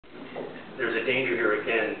there's a danger here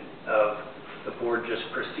again of the board just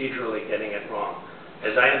procedurally getting it wrong.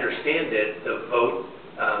 As I understand it, the vote,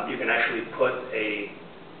 you can actually put a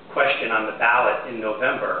question on the ballot in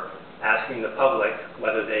November asking the public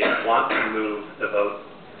whether they want to move the vote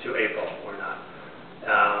to April or not.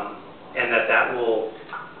 And that will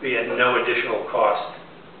be at no additional cost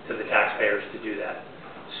to the taxpayers to do that.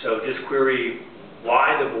 So just query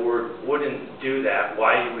why the board wouldn't do that,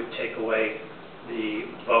 why you would take away the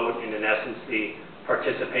vote and in essence the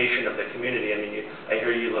participation of the community. I mean, I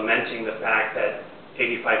hear you lamenting the fact that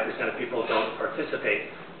 85% of people don't participate.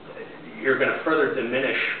 You're going to further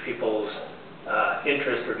diminish people's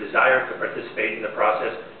interest or desire to participate in the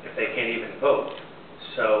process if they can't even vote.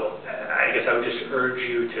 So I guess I would just urge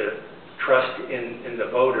you to trust in the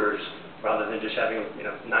voters rather than just having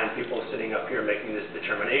 9 people sitting up here making this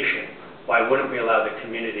determination. Why wouldn't we allow the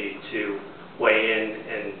community to weigh in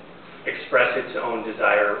and express its own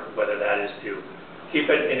desire, whether that is to keep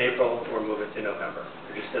it in April or move it to November?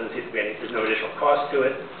 There just doesn't seem to be any, there's no additional cost to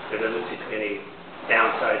it. There doesn't seem to be any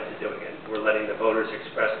downside to doing it. We're letting the voters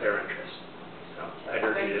express their interest. So I'd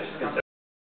urge you to consider